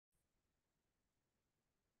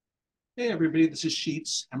Hey everybody, this is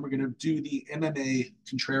Sheets, and we're going to do the MMA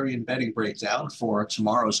Contrarian betting breakdown for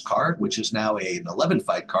tomorrow's card, which is now an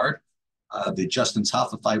 11-fight card. The Justin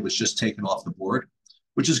Tafa fight was just taken off the board,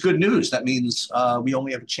 which is good news. That means we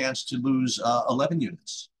only have a chance to lose 11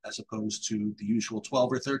 units as opposed to the usual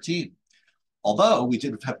 12 or 13. Although we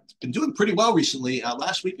have been doing pretty well recently.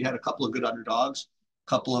 Last week we had a couple of good underdogs, a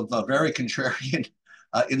couple of very contrarian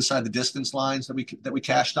inside the distance lines that we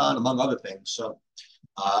cashed on, among other things. So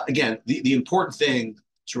again, the important thing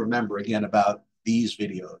to remember again about these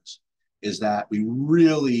videos is that we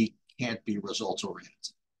really can't be results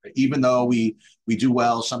oriented. Right? Even though we do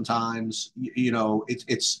well sometimes,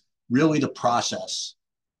 it's really the process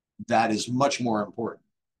that is much more important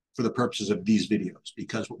for the purposes of these videos.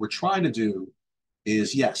 Because what we're trying to do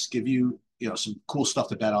is, yes, give you some cool stuff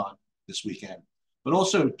to bet on this weekend, but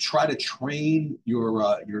also try to train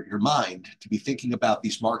your mind to be thinking about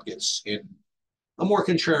these markets in a more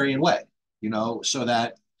contrarian way, so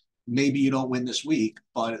that maybe you don't win this week,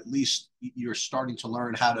 but at least you're starting to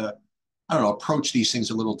learn how to, I don't know, approach these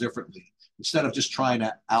things a little differently instead of just trying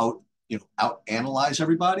to out analyze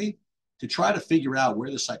everybody, to try to figure out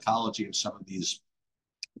where the psychology of some of these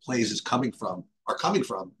plays are coming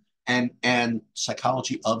from, and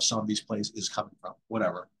psychology of some of these plays is coming from,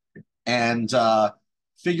 whatever, and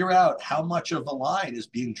figure out how much of a line is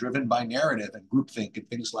being driven by narrative and groupthink and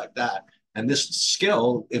things like that. And this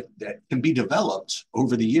skill, if that can be developed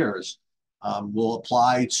over the years, will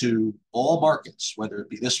apply to all markets, whether it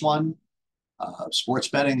be this one, sports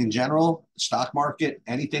betting in general, the stock market,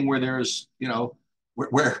 anything where there's,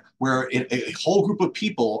 where a whole group of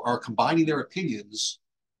people are combining their opinions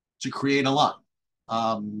to create a line.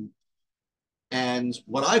 And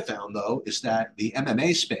what I found, though, is that the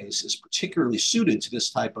MMA space is particularly suited to this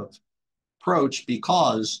type of approach,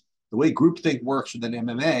 because the way groupthink works within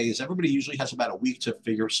MMA is everybody usually has about a week to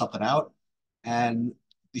figure something out. And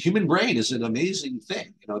the human brain is an amazing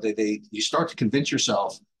thing. You start to convince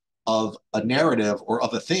yourself of a narrative or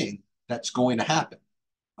of a thing that's going to happen.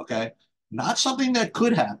 Okay. Not something that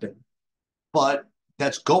could happen, but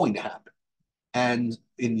that's going to happen. And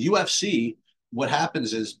in UFC, what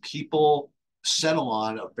happens is people settle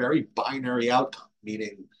on a very binary outcome,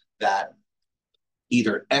 meaning that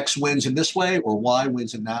either X wins in this way or Y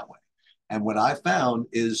wins in that way. And what I found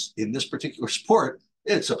is, in this particular sport,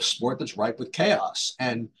 it's a sport that's ripe with chaos.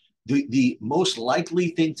 And the most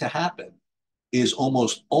likely thing to happen is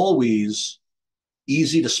almost always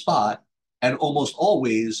easy to spot and almost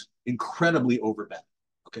always incredibly overbet.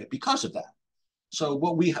 Okay, because of that. So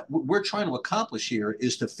what we're trying to accomplish here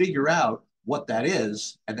is to figure out what that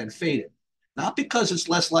is and then fade it. Not because it's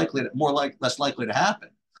less likely to happen,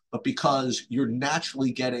 but because you're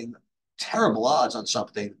naturally getting terrible odds on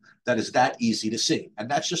something that is that easy to see. And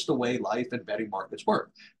that's just the way life and betting markets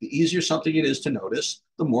work. The easier something it is to notice,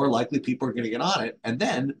 the more likely people are going to get on it. And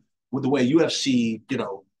then with the way UFC,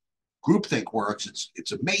 groupthink works,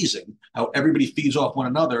 it's amazing how everybody feeds off one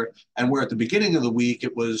another. And where at the beginning of the week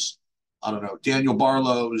it was, I don't know, Daniel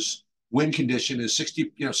Barlow's win condition is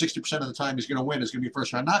 60% of the time he's going to win is going to be a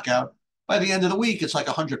first round knockout. By the end of the week, it's like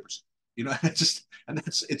 100%.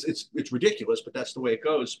 It's ridiculous, but that's the way it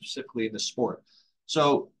goes, specifically in this sport.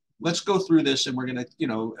 So let's go through this, and we're going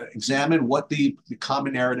to examine what the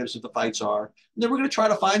common narratives of the fights are, and then we're going to try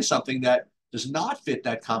to find something that does not fit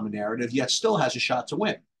that common narrative yet still has a shot to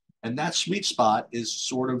win. And that sweet spot is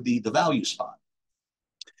sort of the value spot.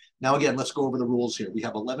 Now, again, let's go over the rules here. We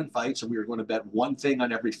have 11 fights, and we are going to bet one thing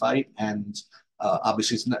on every fight. And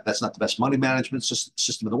obviously, that's not the best money management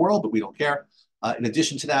system in the world, but we don't care. In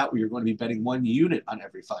addition to that, we are going to be betting one unit on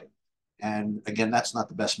every fight. And again, that's not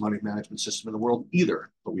the best money management system in the world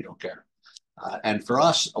either, but we don't care. And for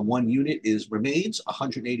us, a one unit remains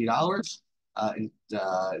 $180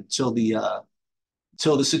 until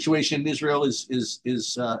the situation in Israel has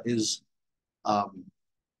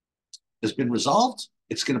been resolved.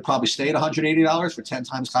 It's going to probably stay at $180 for 10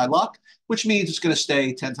 times high luck, which means it's going to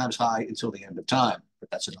stay 10 times high until the end of time.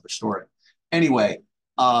 But that's another story. Anyway,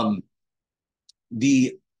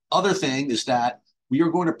 the other thing is that we are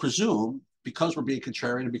going to presume, because we're being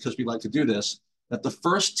contrarian and because we like to do this, that the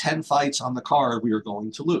first 10 fights on the card we are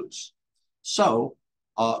going to lose. So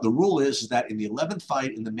the rule is that in the 11th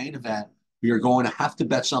fight in the main event, we are going to have to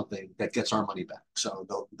bet something that gets our money back. So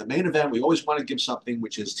the main event, we always want to give something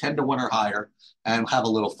which is 10 to 1 or higher and have a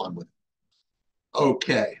little fun with it.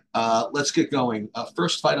 Okay, let's get going.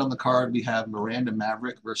 First fight on the card, we have Miranda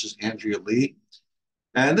Maverick versus Andrea Lee.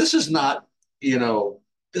 And this is not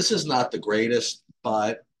the greatest,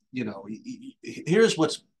 but, here's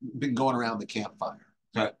what's been going around the campfire.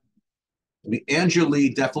 Okay? I mean, Andrea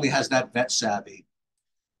Lee definitely has that vet savvy.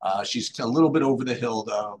 She's a little bit over the hill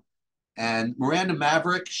though. And Miranda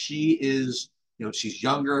Maverick, she is, she's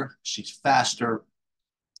younger, she's faster,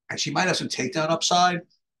 and she might have some takedown upside.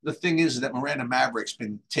 The thing is that Miranda Maverick's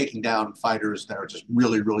been taking down fighters that are just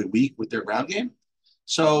really, really weak with their ground game.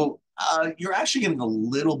 So you're actually getting a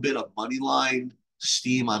little bit of money line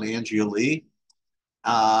steam on Andrea Lee.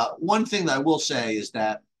 One thing that I will say is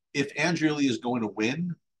that if Andrea Lee is going to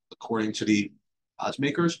win, according to the odds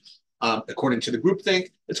makers, according to the groupthink,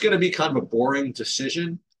 it's going to be kind of a boring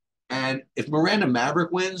decision. And if Miranda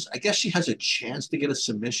Maverick wins, I guess she has a chance to get a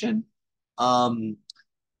submission. Um,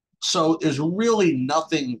 so there's really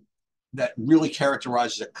nothing that really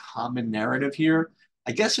characterizes a common narrative here.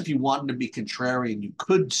 I guess if you wanted to be contrarian, you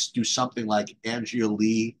could do something like Andrea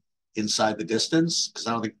Lee inside the distance, because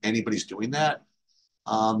I don't think anybody's doing that.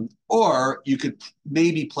 Or you could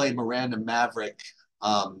maybe play Miranda Maverick,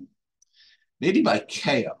 maybe by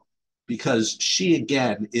KO, because she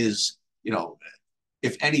again is,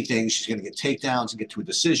 if anything, she's going to get takedowns and get to a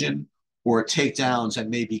decision, or takedowns and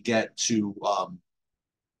maybe get to,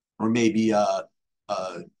 or maybe uh,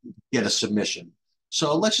 get a submission.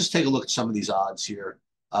 So let's just take a look at some of these odds here.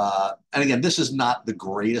 And again, this is not the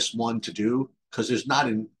greatest one to do because there's not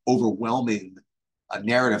an overwhelming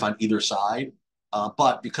narrative on either side.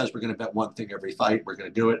 But because we're going to bet one thing every fight, we're going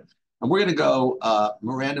to do it. And we're going to go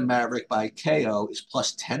Miranda Maverick by KO is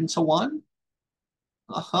plus 10 to 1.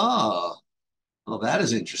 Aha. Well, that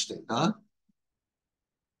is interesting, huh?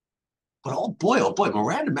 But oh boy,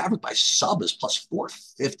 Miranda Maverick by sub is plus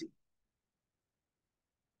 450.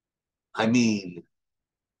 I mean,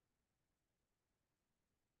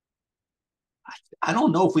 I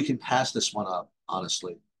don't know if we can pass this one up,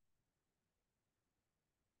 honestly.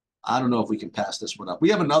 I don't know if we can pass this one up. We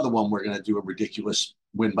have another one we're going to do a ridiculous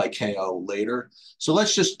win by KO later. So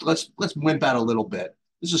let's wimp out a little bit.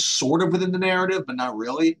 This is sort of within the narrative, but not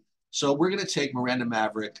really. So we're going to take Miranda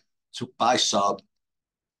Maverick to buy sub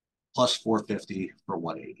plus 450 for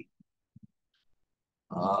 180.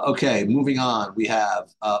 Okay, moving on. We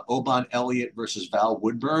have Oban Elliott versus Val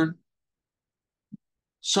Woodburn.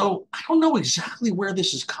 So I don't know exactly where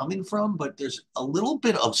this is coming from, but there's a little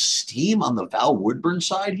bit of steam on the Val Woodburn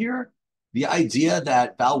side here. The idea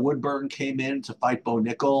that Val Woodburn came in to fight Bo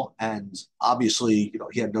Nickel, and obviously,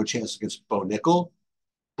 he had no chance against Bo Nickel.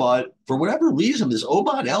 But for whatever reason, this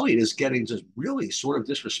Oban Elliott is getting just really sort of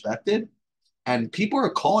disrespected. And people are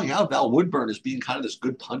calling out Val Woodburn as being kind of this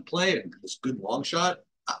good punt play and this good long shot.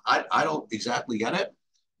 I don't exactly get it.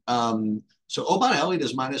 So Oban Elliott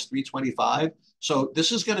is minus 325. So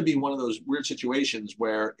this is going to be one of those weird situations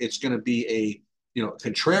where it's going to be a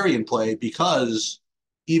contrarian play because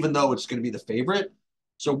even though it's going to be the favorite,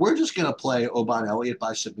 so we're just going to play Oban Elliott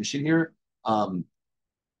by submission here,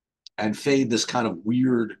 and fade this kind of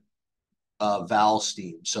weird Val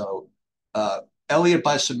steam. So Elliott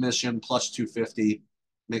by submission plus 250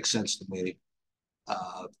 makes sense to me.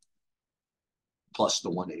 Plus the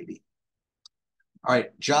 180. All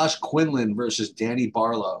right, Josh Quinlan versus Danny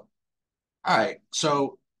Barlow. All right,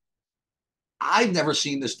 so I've never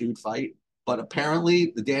seen this dude fight, but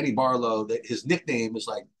apparently the Danny Barlow, his nickname is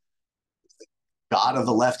like God of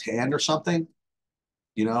the left hand or something,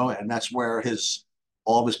 and that's where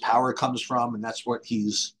all of his power comes from, and that's what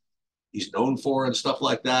he's known for and stuff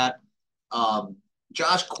like that.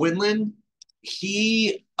 Josh Quinlan,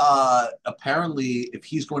 he apparently, if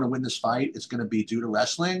he's going to win this fight, it's going to be due to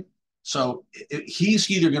wrestling. So he's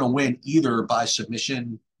either going to win either by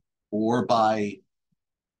submission or by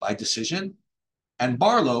decision. And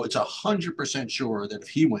Barlow, it's 100% sure that if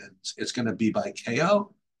he wins, it's going to be by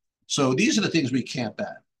KO. So these are the things we can't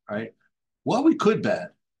bet, right? What we could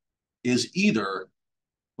bet is either,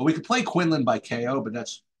 well, we could play Quinlan by KO, but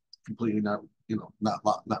that's completely not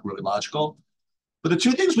really logical. But the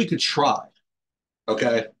two things we could try,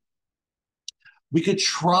 okay? We could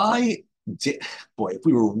try, boy, if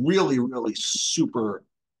we were really, really super,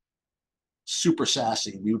 super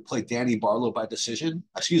sassy, we would play Danny Barlow by decision,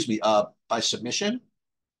 by submission,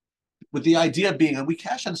 with the idea being, and we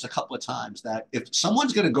cashed on this a couple of times, that if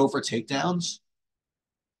someone's going to go for takedowns,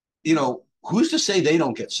 who's to say they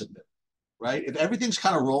don't get submitted, right? If everything's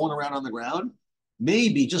kind of rolling around on the ground,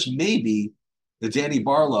 maybe, just maybe, the Danny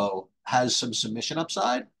Barlow has some submission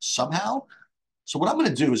upside somehow. So what I'm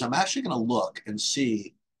going to do is I'm actually going to look and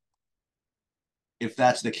see if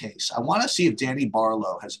that's the case. I want to see if Danny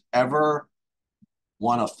Barlow has ever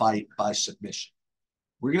won a fight by submission.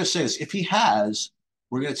 We're going to say this. If he has,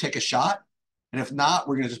 we're going to take a shot. And if not,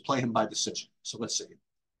 we're going to just play him by decision. So let's see.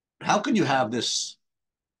 How can you have this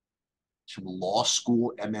from law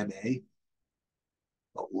school MMA?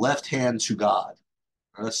 Left hand to God.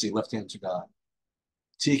 Let's see, left hand to God.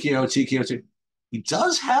 TKO, TKO. He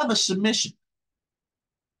does have a submission.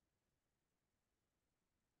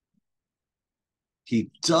 He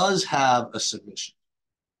does have a submission.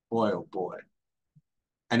 Boy, oh boy.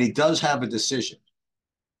 And he does have a decision.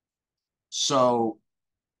 So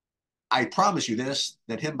I promise you this,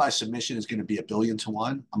 that him by submission is going to be 1,000,000,000 to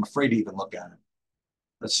 1. I'm afraid to even look at it.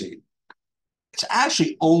 Let's see. It's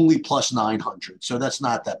actually only plus 900. So that's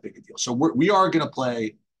not that big a deal. So we are going to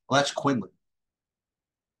play. Well, that's Quinlan.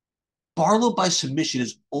 Barlow by submission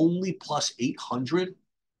is only plus 800.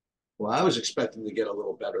 Well, I was expecting to get a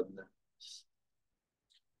little better than that.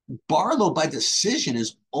 Barlow by decision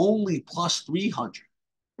is only plus 300.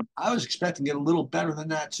 I was expecting to get a little better than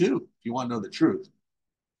that too, if you want to know the truth.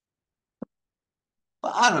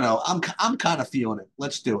 But I don't know. I'm kind of feeling it.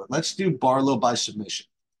 Let's do it. Let's do Barlow by submission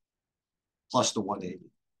plus the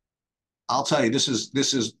 180. I'll tell you, this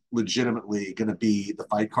is legitimately going to be the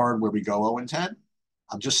fight card where we go 0-10.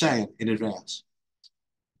 I'm just saying in advance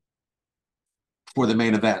for the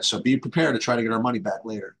main event. So be prepared to try to get our money back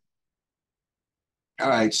later. All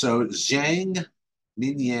right, so Zhang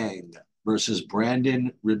Minyang versus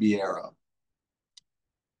Brandon Ribeiro.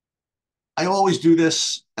 I always do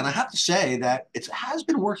this, and I have to say that it has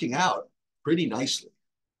been working out pretty nicely.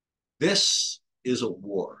 This is a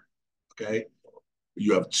war, okay?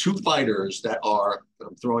 You have two fighters that are,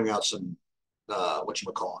 I'm throwing out some,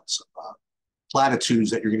 whatchamacallit, some platitudes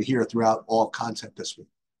that you're going to hear throughout all content this week.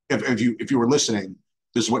 If you were listening,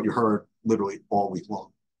 this is what you heard literally all week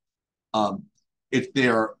long. It's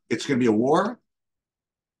going to be a war.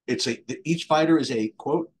 Each fighter is a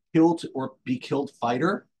quote killed or be killed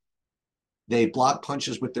fighter. They block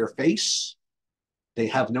punches with their face. They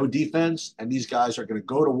have no defense, and these guys are going to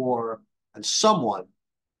go to war, and someone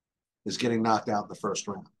is getting knocked out in the first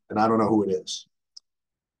round, and I don't know who it is.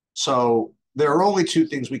 So there are only two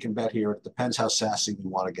things we can bet here. It depends how sassy you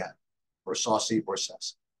want to get, or saucy or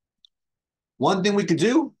sassy. One thing we could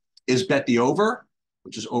do is bet the over,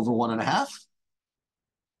 which is over 1.5.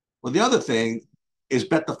 Well, the other thing is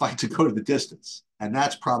bet the fight to go to the distance, and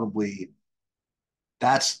that's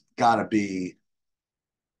got to be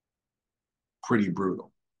pretty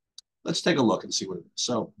brutal. Let's take a look and see what it is.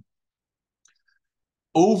 So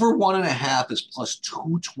over 1.5 is plus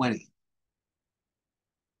 220.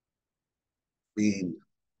 I mean,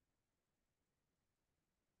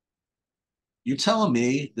 you telling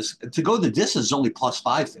me this to go the distance is only plus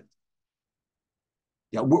 550?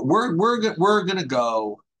 Yeah, we're gonna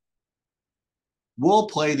go. We'll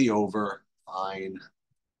play the over. Fine.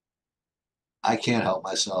 I can't help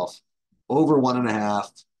myself. Over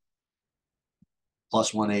 1.5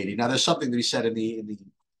 plus 180. Now there's something to be said in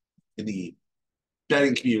the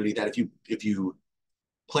betting community that if you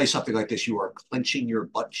play something like this, you are clenching your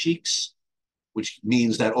butt cheeks, which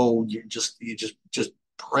means that you're just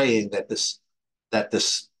praying that this that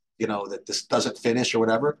this doesn't finish or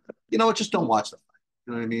whatever. You know what? Just don't watch the fight.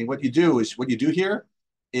 You know what I mean? What you do here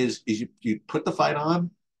is you put the fight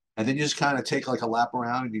on, and then you just kind of take like a lap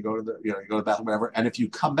around and you go to the bathroom, whatever. And if you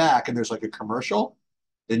come back and there's like a commercial,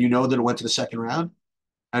 then you know that it went to the second round.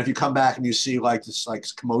 And if you come back and you see like this like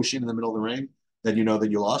commotion in the middle of the ring, then you know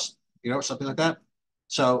that you lost, or something like that.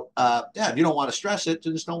 So yeah, if you don't want to stress it,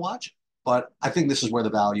 then just don't watch it. But I think this is where the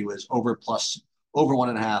value is over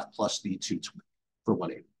 1.5 plus the 220 for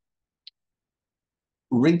 180.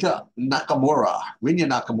 Rinya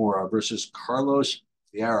Nakamura versus Carlos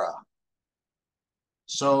Vieira.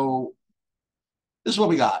 So this is what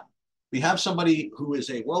we got. We have somebody who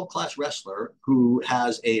is a world-class wrestler who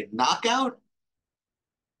has a knockout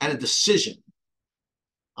and a decision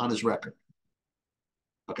on his record.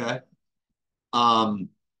 Okay.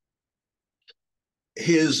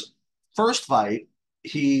 His first fight,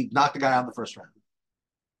 he knocked the guy out in the first round.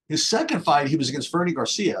 His second fight, he was against Fernie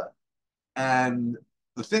Garcia. And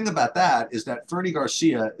the thing about that is that Fernie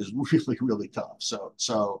Garcia is really, really tough.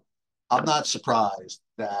 So I'm not surprised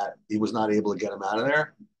that he was not able to get him out of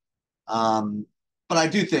there. But I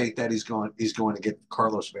do think that he's going to get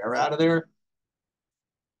Carlos Vera out of there.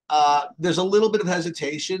 There's a little bit of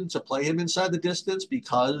hesitation to play him inside the distance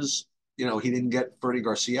because he didn't get Fernie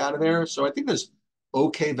Garcia out of there. So I think there's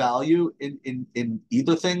okay value in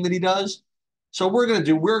either thing that he does. So we're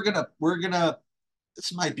gonna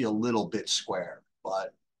this might be a little bit square,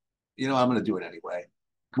 but I'm gonna do it anyway.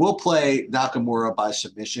 We'll play Nakamura by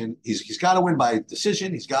submission. He's got to win by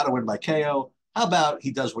decision. He's got to win by KO. How about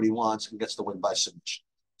he does what he wants and gets the win by submission?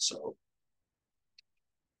 So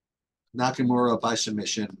Nakamura by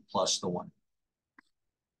submission plus the 1.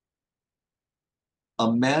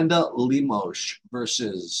 Amanda Lemos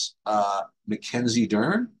versus Mackenzie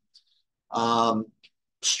Dern.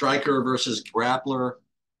 Striker versus grappler.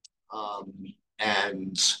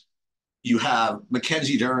 And you have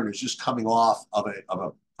Mackenzie Dern, who's just coming off of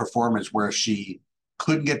a performance where she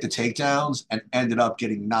couldn't get the takedowns and ended up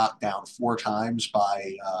getting knocked down 4 times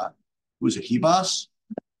by who was it, Hebas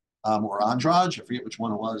or Andrade? I forget which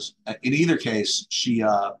one it was. In either case, she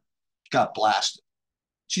got blasted.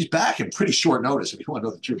 She's back in pretty short notice, if you want to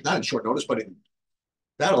know the truth. Not in short notice, but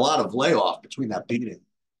had a lot of layoff between that beating.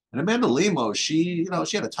 And Amanda Lemos, she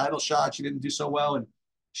had a title shot. She didn't do so well, and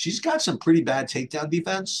she's got some pretty bad takedown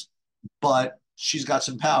defense, but she's got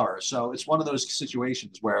some power. So it's one of those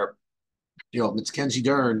situations where, Mackenzie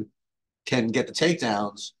Dern can get the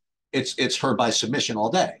takedowns. It's her by submission all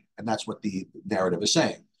day, and that's what the narrative is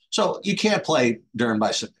saying. So you can't play Dern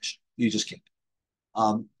by submission. You just can't.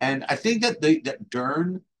 And I think that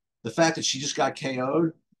Dern, the fact that she just got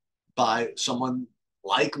KO'd by someone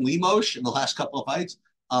like Lemos in the last couple of fights,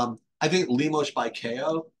 I think Lemos by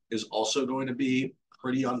KO is also going to be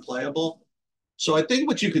pretty unplayable. So I think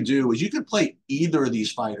what you could do is you could play either of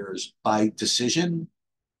these fighters by decision,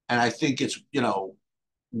 and I think it's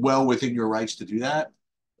well within your rights to do that.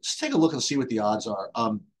 Let's take a look and see what the odds are.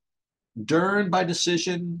 Dern by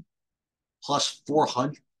decision plus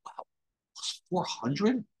 400. Wow, plus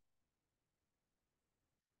 400?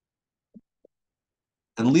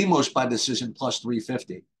 And Lemos by decision plus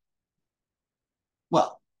 350.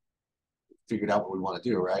 Well, figured out what we want to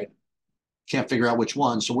do, right? Can't figure out which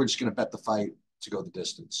one, so we're just going to bet the fight to go the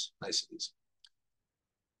distance. Nice and easy.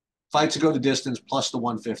 Fight to go the distance plus the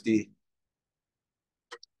 150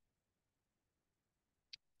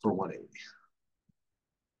 for 180.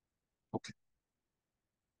 Okay.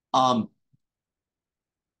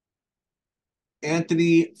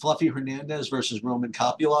 Anthony Fluffy Hernandez versus Roman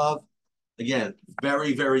Kopylov. Again,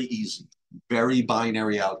 very, very easy, very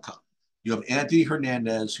binary outcome. You have Anthony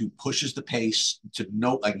Hernandez, who pushes the pace to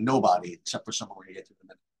nobody, except for someone we're going to get to in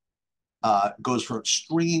a minute. Goes for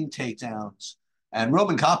stringing takedowns. And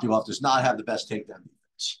Roman Kopylov does not have the best takedown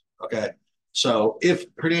defense. Okay. So if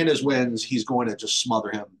Hernandez wins, he's going to just smother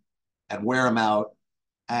him and wear him out.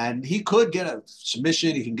 And he could get a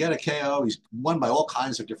submission. He can get a KO. He's won by all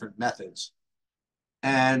kinds of different methods.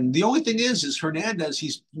 And the only thing is Hernandez,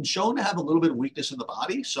 he's been shown to have a little bit of weakness in the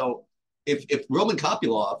body. So if Roman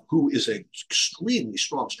Kopylov, who is an extremely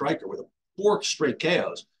strong striker with 4 straight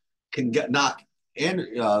KOs, can knock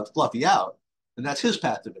Fluffy out, then that's his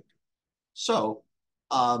path to victory. So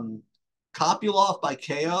Kopylov by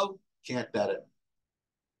KO, can't bet it.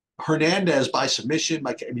 Hernandez by submission,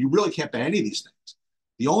 you really can't bet any of these things.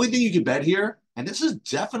 The only thing you can bet here, and this is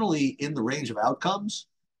definitely in the range of outcomes,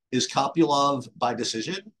 is Kopylov by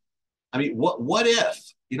decision. I mean, what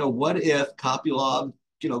if Kopylov,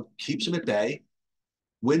 keeps him at bay,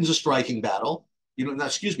 wins a striking battle,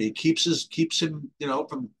 keeps him,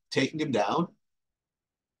 from taking him down,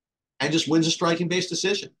 and just wins a striking based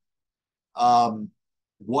decision.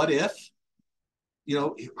 What if,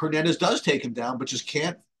 Hernandez does take him down, but just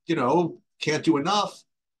can't do enough,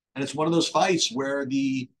 and it's one of those fights where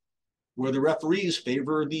the referees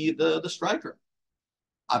favor the striker.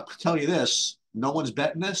 I'll tell you this: no one's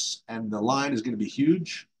betting this, and the line is going to be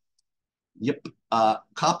huge. Yep.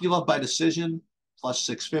 Kopylov by decision plus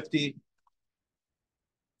 650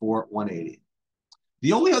 for 180.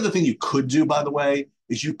 The only other thing you could do, by the way,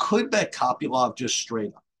 is you could bet Kopylov just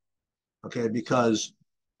straight up. Okay, because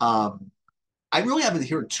I really haven't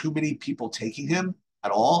heard too many people taking him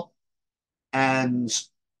at all, and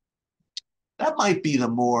that might be the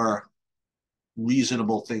more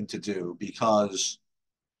reasonable thing to do, because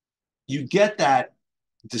you get that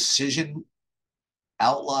decision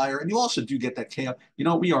outlier, and you also do get that KO.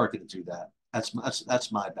 We aren't going to do that.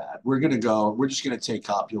 That's my bad. We're just going to take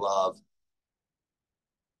Kopylov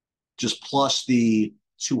just plus the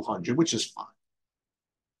 200, which is fine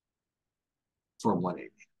for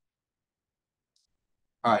 180.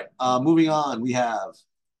 All right, moving on, we have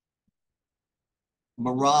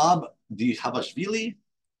Merab Dvalishvili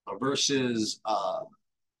versus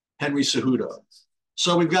Henry Cejudo.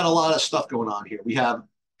 So we've got a lot of stuff going on here. We have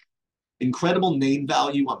incredible name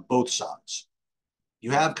value on both sides.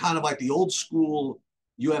 You have kind of like the old school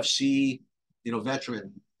UFC,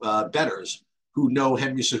 veteran bettors who know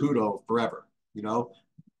Henry Cejudo forever,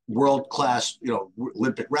 world-class,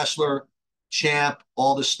 Olympic wrestler, champ,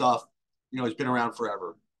 all this stuff, he's been around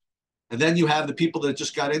forever. And then you have the people that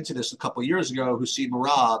just got into this a couple of years ago who see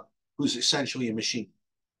Merab, who's essentially a machine.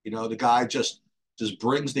 The guy just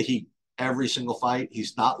brings the heat every single fight.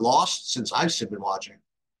 He's not lost since I've been watching.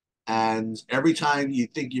 And every time you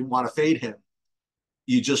think you want to fade him,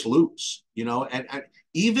 you just lose, and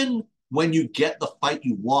even when you get the fight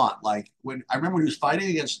you want, like I remember when he was fighting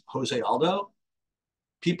against Jose Aldo,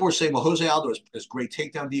 people are saying, well, Jose Aldo has great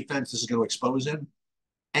takedown defense. This is going to expose him.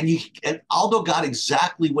 And Aldo got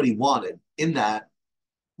exactly what he wanted in that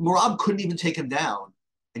Merab couldn't even take him down,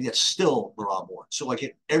 and yet still Merab won. So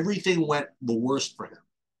like everything went the worst for him.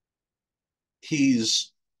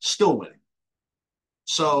 He's still winning.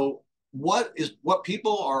 So what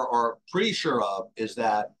people are pretty sure of is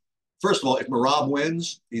that, first of all, if Merab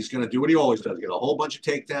wins, he's going to do what he always does: get a whole bunch of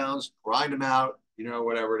takedowns, grind him out,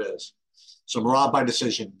 whatever it is. So Merab by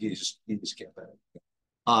decision, he just can't bet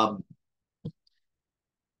it.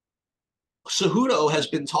 Cejudo has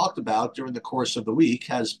been talked about during the course of the week.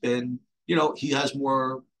 Has been, he has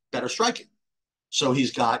better striking, so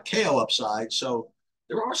he's got KO upside. So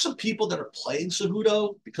there are some people that are playing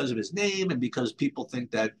Cejudo because of his name and because people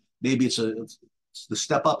think that maybe the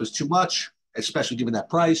step up is too much, especially given that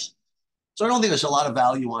price. So I don't think there's a lot of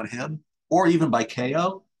value on him or even by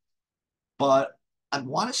KO. But I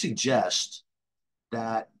want to suggest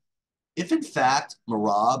that if in fact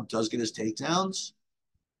Merab does get his takedowns,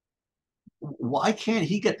 why can't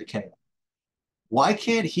he get the KO? Why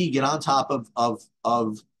can't he get on top of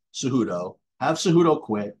Cejudo, have Cejudo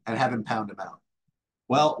quit, and have him pound him out?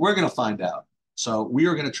 Well, we're going to find out. So we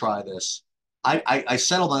are going to try this. I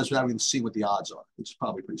settled on this without even seeing what the odds are, which is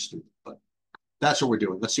probably pretty stupid, but that's what we're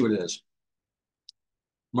doing. Let's see what it is.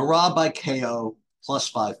 Merab by KO plus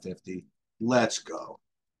 550. Let's go.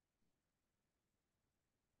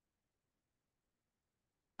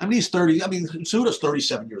 I mean, he's 30. I mean, Cejudo's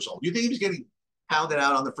 37 years old. You think he's getting pounded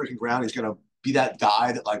out on the freaking ground? He's going to be that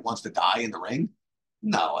guy that like wants to die in the ring?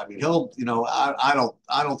 No, I mean, he'll, I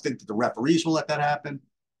don't think that the referees will let that happen.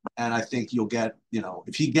 And I think you'll get,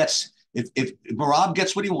 if Merab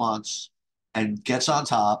gets what he wants and gets on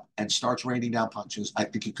top and starts raining down punches, I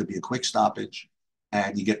think it could be a quick stoppage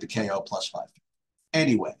and you get the KO plus 5.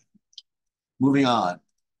 Anyway, moving on.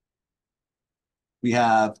 We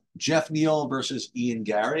have Jeff Neal versus Ian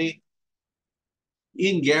Gary.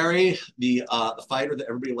 Ian Gary, the fighter that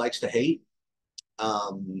everybody likes to hate.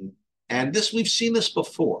 And we've seen this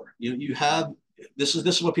before. You have this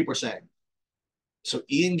is what people are saying. So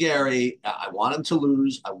Ian Gary, I want him to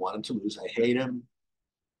lose. I hate him.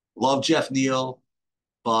 Love Jeff Neal,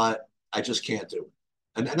 but I just can't do it.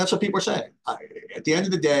 And that's what people are saying. At the end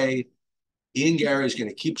of the day, Ian Gary is going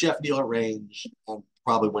to keep Jeff Neal at range and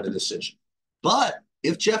probably win a decision. But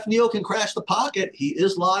if Jeff Neal can crash the pocket, he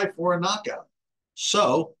is live for a knockout.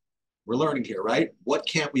 So we're learning here, right? What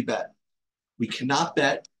can't we bet? We cannot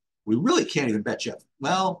bet. We really can't even bet Jeff.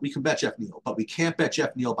 Well, we can bet Jeff Neal, but we can't bet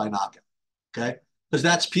Jeff Neal by knockout. Okay? Because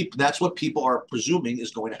that's what people are presuming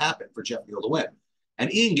is going to happen for Jeff Neal to win.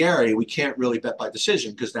 And Ian Gary, we can't really bet by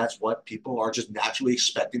decision because that's what people are just naturally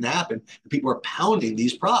expecting to happen. And people are pounding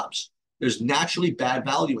these props. There's naturally bad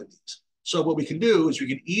value in these. So what we can do is we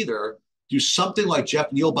can either do something like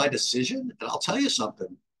Jeff Neal by decision, and I'll tell you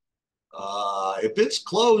something. If it's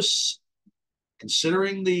close,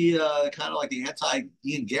 considering the kind of like the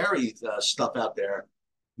anti-Ian Gary stuff out there,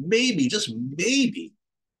 maybe, just maybe,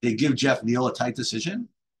 they give Jeff Neal a tight decision.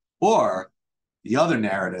 Or the other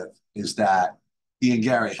narrative is that Ian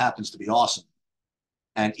Gary happens to be awesome,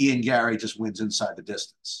 and Ian Gary just wins inside the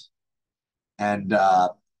distance. And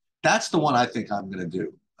that's the one I think I'm going to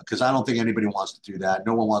do, because I don't think anybody wants to do that.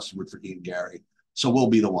 No one wants to root for Ian Gary. So we'll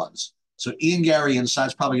be the ones. So Ian Gary inside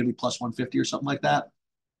is probably going to be plus 150 or something like that.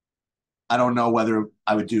 I don't know whether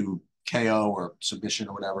I would do KO or submission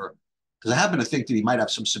or whatever, because I happen to think that he might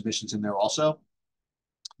have some submissions in there also.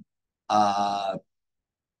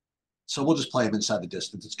 So we'll just play him inside the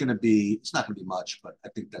distance. It's not going to be much, but I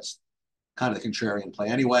think that's kind of the contrarian play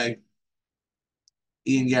anyway.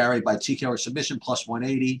 Ian Gary by TKO or submission plus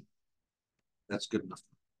 180. That's good enough.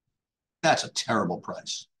 That's a terrible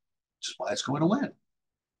price, which is why it's going to win.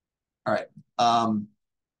 All right.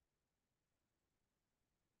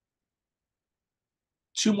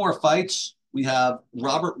 Two more fights. We have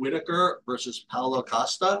Robert Whittaker versus Paulo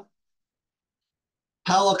Costa.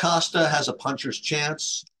 Paulo Costa has a puncher's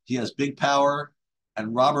chance. He has big power,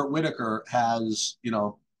 and Robert Whittaker has,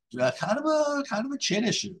 kind of a chin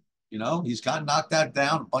issue. He's gotten knocked that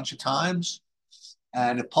down a bunch of times,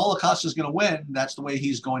 and if Paulo Costa is going to win, that's the way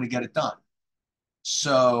he's going to get it done.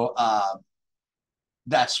 So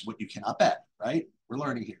that's what you cannot bet, right? We're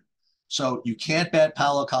learning here. So you can't bet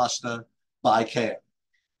Paulo Costa by KO.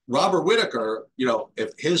 Robert Whittaker,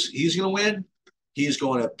 if he's going to win, he's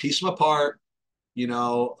going to piece him apart.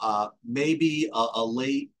 Maybe a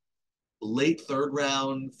late third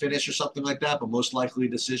round finish or something like that, but most likely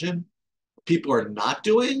decision. People are not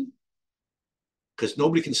doing, because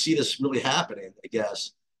nobody can see this really happening, I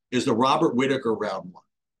guess, is the Robert Whittaker round one.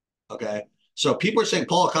 Okay. So people are saying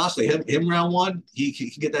Paul Acosta, him round one, he can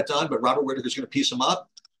get that done, but Robert Whitaker's going to piece him up.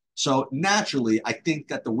 So naturally, I think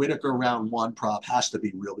that the Whitaker round one prop has to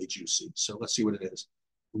be really juicy. So let's see what it is.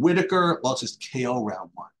 Whitaker, well, it's just KO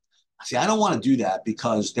round one. See, I don't want to do that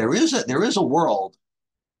because there is a world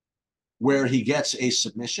where he gets a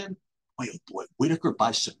submission. Oh boy, Whitaker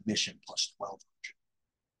by submission plus 1,200.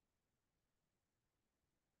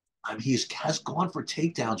 I mean, he has gone for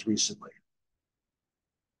takedowns recently.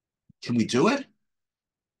 Can we do it?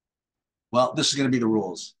 Well, this is going to be the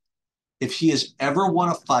rules. If he has ever won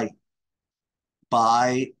a fight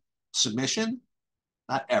by submission,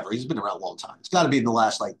 not ever, he's been around a long time. It's got to be in the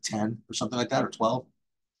last like 10 or something like that, or 12.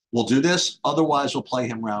 We'll do this. Otherwise, we'll play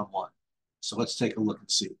him round one. So let's take a look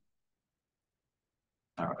and see.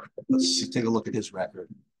 All right, let's see, take a look at his record.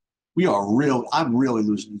 I'm really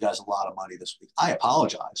losing you guys a lot of money this week. I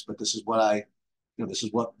apologize, but this is what this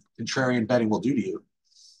is what contrarian betting will do to you.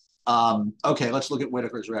 Okay, let's look at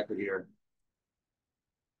Whitaker's record here.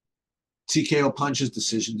 TKO punches,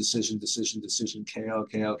 decision, decision, decision, decision, KO,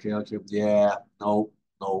 KO, KO, KO. Yeah, no,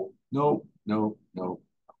 no, no, no, no.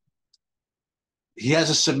 He has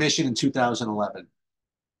a submission in 2011.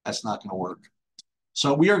 That's not going to work.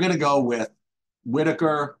 So we are going to go with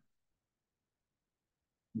Whitaker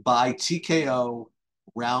by TKO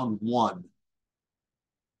round one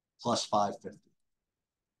plus 550.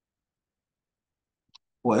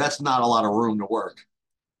 Boy, that's not a lot of room to work.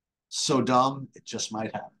 So dumb, it just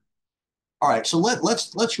might happen. All right, so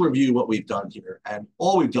let's review what we've done here, and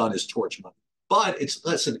all we've done is torch money. But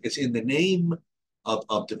it's in the name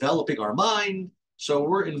of developing our mind. So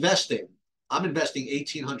we're investing. I'm investing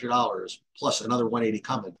 $1,800 plus another 180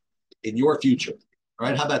 coming in your future. All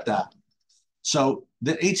right, how about that? So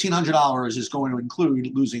the $1,800 is going to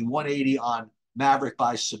include losing 180 on Maverick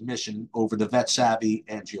by submission over the Vet Savvy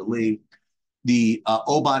and Lee. The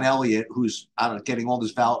Oban Elliott, who's I don't know, getting all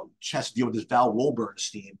this has to deal with this Val Wilburn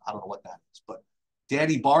steam. I don't know what that is, but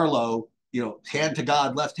Danny Barlow, hand to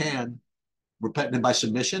God, left hand, we're petting him by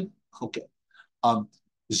submission. Okay.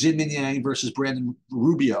 Zin Yang versus Brandon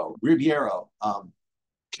Ribeiro.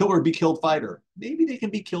 Kill or be killed fighter. Maybe they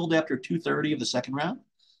can be killed after 2:30 of the second round.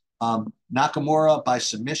 Nakamura by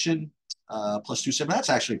submission, plus 270.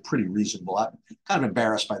 That's actually pretty reasonable. I'm kind of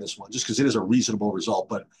embarrassed by this one just because it is a reasonable result,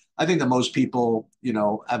 but I think that most people,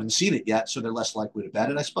 haven't seen it yet, so they're less likely to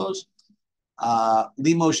bet it, I suppose.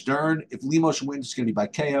 Lemos Dern, if Lemos wins, it's going to be by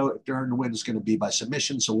KO. If Dern wins, it's going to be by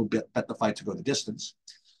submission, so we'll bet the fight to go the distance.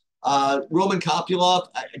 Roman Kopylov,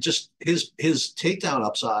 his takedown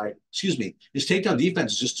upside, his takedown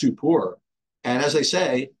defense is just too poor. And as they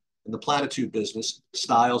say in the platitude business,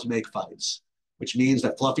 styles make fights, which means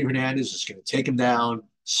that Fluffy Hernandez is going to take him down,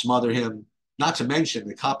 smother him. Not to mention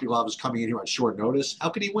that Kopylov is coming in here on short notice. How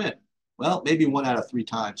can he win? Well, maybe 1 out of 3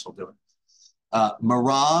 times he'll do it.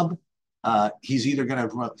 Marab, he's going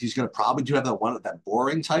to probably do have that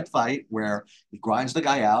boring type fight where he grinds the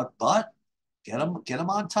guy out, but get him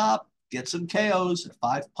on top, get some KOs at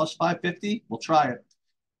 5 plus 550. We'll try it.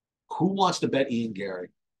 Who wants to bet Ian Gary?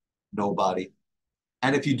 Nobody.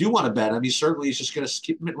 And if you do want to bet him, he's just going to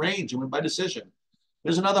keep him at range and win by decision.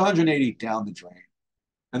 There's another 180 down the drain.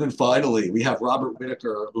 And then finally, we have Robert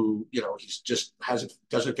Whitaker, who, he's just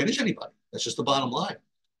doesn't finish anybody. That's just the bottom line.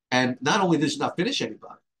 And not only does he not finish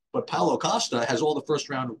anybody, but Paulo Costa has all the first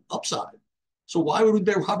round upside. So why would we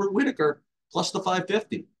bet Robert Whitaker plus the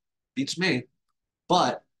 550? Beats me.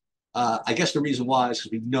 But I guess the reason why is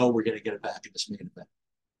because we know we're going to get it back in this main event.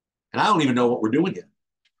 And I don't even know what we're doing yet.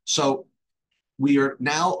 So we are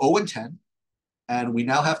now 0-10, and we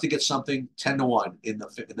now have to get something 10-1 in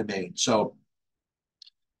the main. So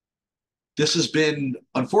this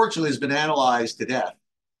unfortunately, has been analyzed to death.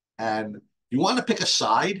 And you want to pick a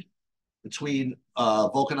side between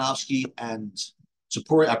Volkanovski and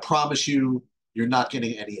Topuria. I promise you're not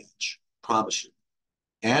getting any edge. Promise you.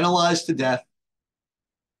 Analyzed to death.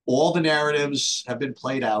 All the narratives have been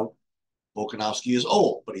played out. Volkanovski is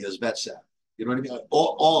old, but he has vet set. You know what I mean?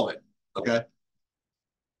 All of it. Okay.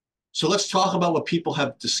 So let's talk about what people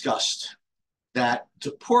have discussed. That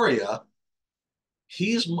Topuria,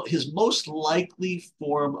 his most likely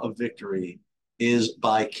form of victory is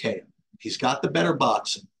by KO. He's got the better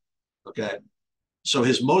boxing. Okay. So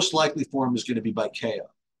his most likely form is going to be by KO.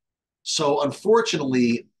 So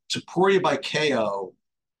unfortunately, Topuria by KO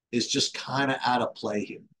is just kind of out of play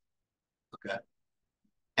here. Okay.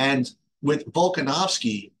 And with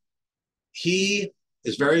Volkanovski, he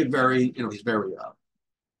is very, very, he's very,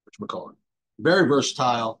 very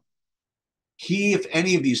versatile. If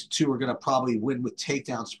any of these two are going to probably win with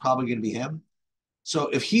takedowns, it's probably going to be him. So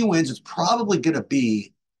if he wins, it's probably going to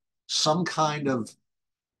be some kind of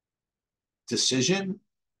decision,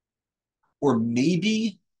 or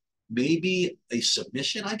maybe a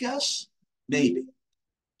submission, I guess. Maybe.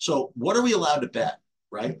 So what are we allowed to bet,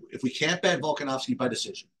 right? If we can't bet Volkanovski by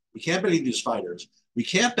decision, we can't bet either of these fighters, we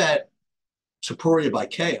can't bet Topuria by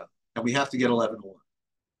KO, and we have to get 11-1.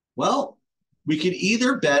 Well, we could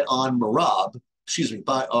either bet on by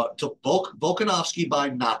Volkanovski by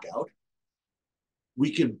knockout.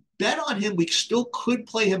 We could bet on him. We still could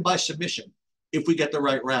play him by submission if we get the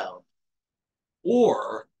right round.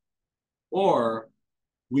 Or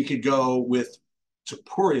we could go with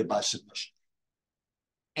Topuria by submission.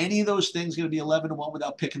 Any of those things going to be 11-1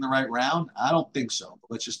 without picking the right round? I don't think so.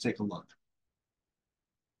 But let's just take a look.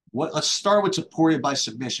 Let's start with Topuria by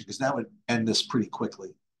submission because that would end this pretty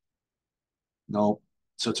quickly. No.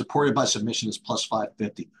 So Topuria by submission is plus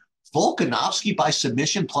 550. Volkanovski by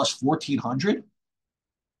submission plus 1400.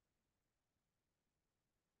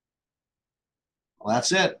 Well,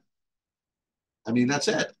 that's it. I mean, that's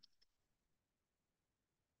it.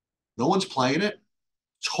 No one's playing it.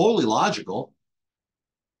 Totally logical.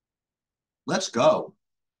 Let's go.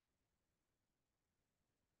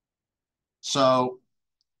 So,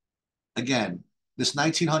 again, this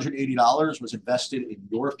 $1,980 was invested in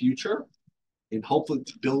your future and hopefully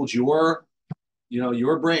to build your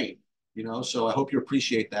brain, so I hope you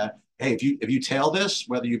appreciate that. Hey, if you tail this,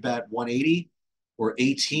 whether you bet 180 or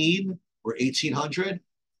 18 or 1800,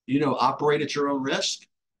 operate at your own risk.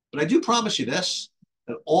 But I do promise you this,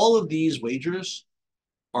 that all of these wagers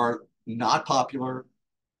are not popular.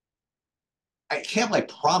 I can't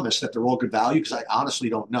promise that they're all good value because I honestly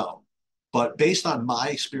don't know. But based on my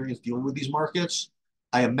experience dealing with these markets,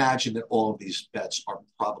 I imagine that all of these bets are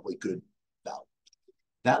probably good value.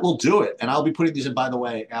 That will do it. And I'll be putting these in, by the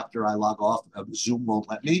way, after I log off. Zoom won't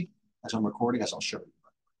let me as I'm recording, as I'll show you.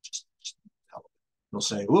 It'll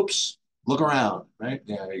say, oops, look around, right?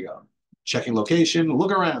 Yeah, there you go. Checking location,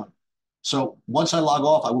 look around. So once I log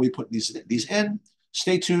off, I will be putting these in.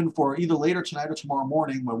 Stay tuned for either later tonight or tomorrow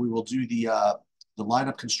morning when we will do the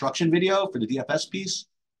lineup construction video for the DFS piece.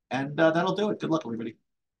 And that'll do it. Good luck, everybody.